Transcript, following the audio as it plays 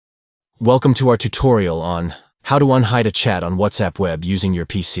Welcome to our tutorial on how to unhide a chat on WhatsApp web using your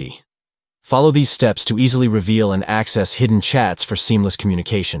PC. Follow these steps to easily reveal and access hidden chats for seamless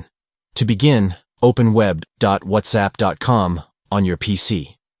communication. To begin, open web.whatsapp.com on your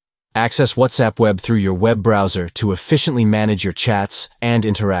PC. Access WhatsApp web through your web browser to efficiently manage your chats and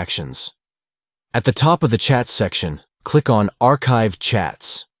interactions. At the top of the Chats section, click on Archive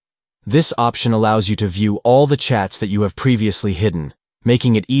Chats. This option allows you to view all the chats that you have previously hidden,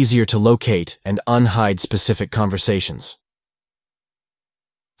 making it easier to locate and unhide specific conversations.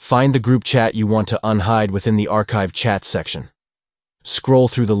 Find the group chat you want to unhide within the Archive Chats section. Scroll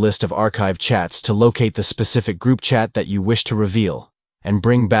through the list of archive chats to locate the specific group chat that you wish to reveal and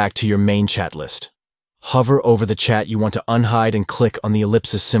bring back to your main chat list. Hover over the chat you want to unhide and click on the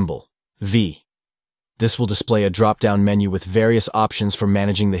ellipsis symbol, V. This will display a drop-down menu with various options for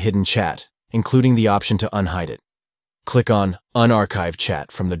managing the hidden chat, including the option to unhide it. Click on Unarchive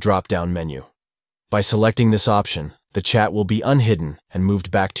Chat from the drop-down menu. By selecting this option, the chat will be unhidden and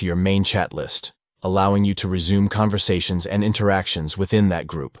moved back to your main chat list, allowing you to resume conversations and interactions within that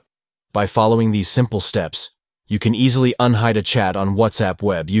group. By following these simple steps, you can easily unhide a chat on WhatsApp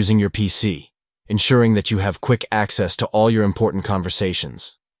web using your PC, ensuring that you have quick access to all your important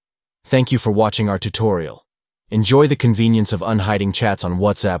conversations. Thank you for watching our tutorial. Enjoy the convenience of unhiding chats on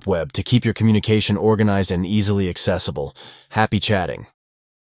WhatsApp web to keep your communication organized and easily accessible. Happy chatting!